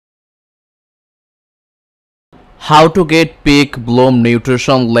How to get Peak Bloom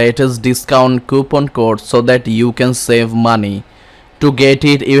Nutrition latest discount coupon code so that you can save money. To get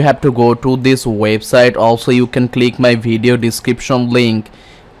it, you have to go to this website. Also, you can click my video description link.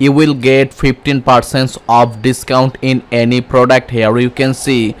 You will get 15% off discount in any product. Here you can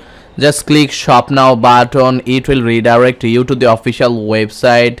see, just click shop now button. It will redirect you to the official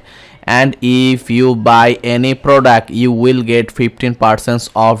website, and if you buy any product you will get 15%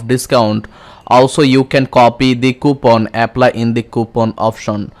 off discount. Also, you can copy the coupon, apply in the coupon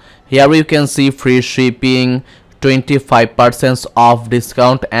option. Here you can see free shipping, 25% off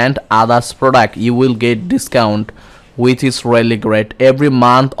discount, and others product you will get discount, which is really great. Every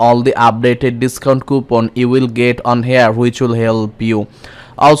month all the updated discount coupon you will get on here, which will help you.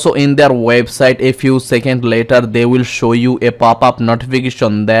 Also, in their website, a few seconds later they will show you a pop-up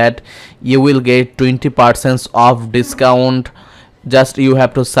notification that you will get 20% off discount. Just you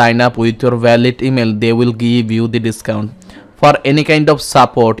have to sign up with your valid email. They will give you the discount. For any kind of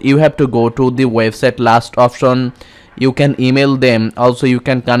support, you have to go to the website last option. You can email them. Also, you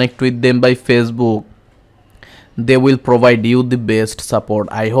can connect with them by Facebook. They will provide you the best support.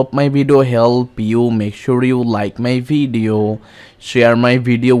 I hope my video help you. Make sure you like my video, share my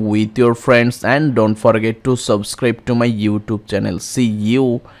video with your friends, and don't forget to subscribe to my YouTube channel. See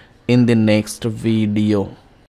you in the next video.